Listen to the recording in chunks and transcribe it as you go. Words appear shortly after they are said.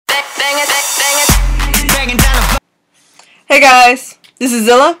Hey guys, this is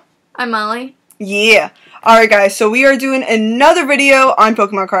Zilla. I'm Molly. Yeah. Alright guys, so we are doing another video on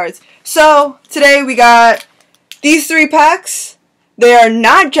Pokemon cards. So, today we got these 3 packs. They are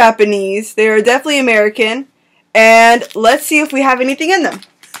not Japanese, they are definitely American. And let's see if we have anything in them.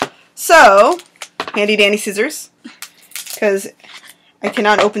 So, handy dandy scissors. Because I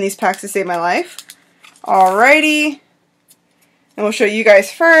cannot open these packs to save my life. Alrighty. And we'll show you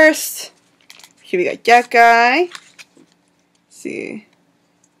guys first. Here we got that guy. See,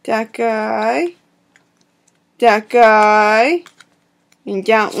 that guy, and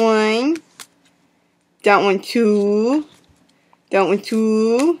that one too,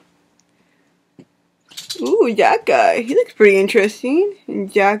 ooh, that guy, he looks pretty interesting,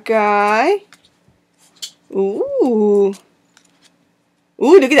 and that guy, ooh,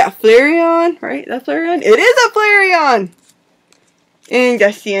 look at that Flareon, right, that Flareon, it is a Flareon, and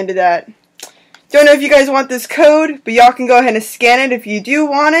that's the end of that. Don't know if you guys want this code, but y'all can go ahead and scan it if you do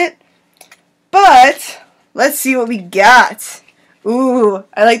want it. But let's see what we got. Ooh,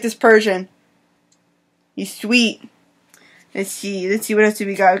 I like this Persian. He's sweet. Let's see what else do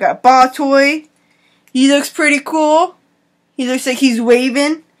we got. We got Baltoy. He looks pretty cool. He looks like he's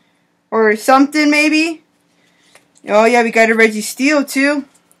waving or something maybe. Oh yeah, we got a Registeel too.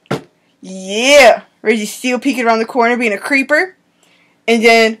 Yeah, Registeel peeking around the corner being a creeper. And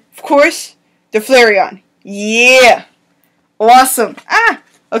then, of course, the Flareon. Yeah. Awesome.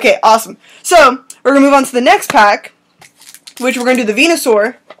 Okay, awesome. So, we're going to move on to the next pack, which we're going to do the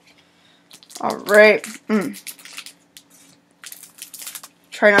Venusaur. Alright.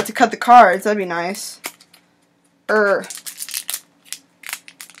 Try not to cut the cards. That'd be nice. Bam.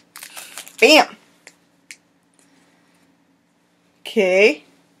 Okay.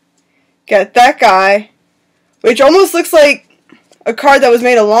 Got that guy, which almost looks like a card that was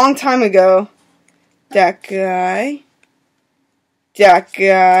made a long time ago. That guy, that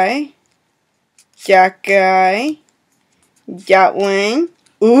one.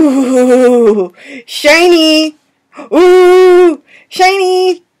 Ooh, shiny. Ooh,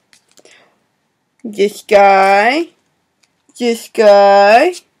 shiny. This guy,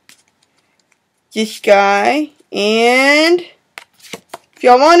 and if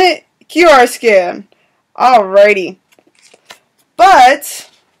y'all want it, QR scan. Alrighty. But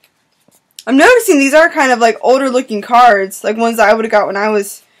I'm noticing these are kind of like older looking cards, like ones that I would have got when I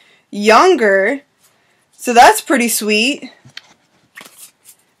was younger. So that's pretty sweet.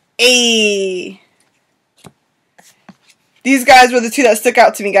 Ayy. These guys were the 2 that stuck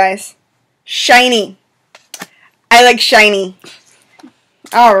out to me, guys. Shiny. I like shiny.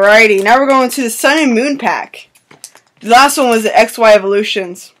 Alrighty, now we're going to the Sun and Moon pack. The last one was the XY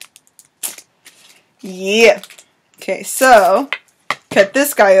Evolutions. Yeah. Okay, so cut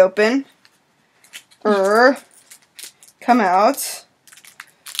this guy open. Come out.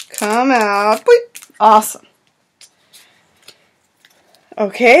 Boop. Awesome.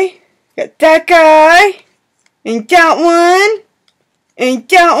 Okay, got that guy, and that one,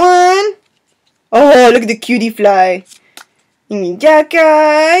 Oh, look at the cutie fly. And that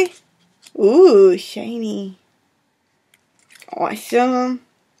guy. Ooh, shiny. Awesome.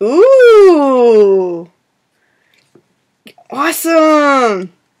 Ooh.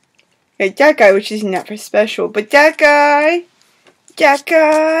 Awesome. Got that guy, which is not for special, but that guy.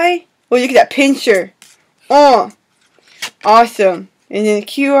 Oh, look at that Pinscher. Oh, awesome. And then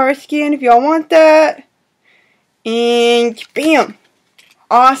QR scan if y'all want that. And bam.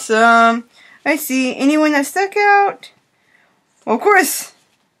 Awesome. I see. Anyone that stuck out? Well, of course.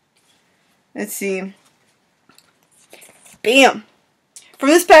 Let's see. Bam. From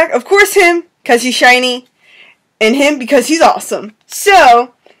this pack, of course him, because he's shiny. And him, because he's awesome.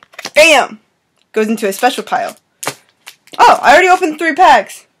 So, bam. Goes into a special pile. Oh, I already opened 3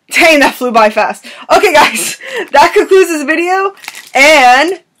 packs. Dang, that flew by fast. Okay, guys. That concludes this video.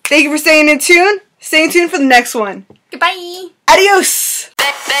 And thank you for staying in tune. Stay tuned for the next one. Goodbye. Adios.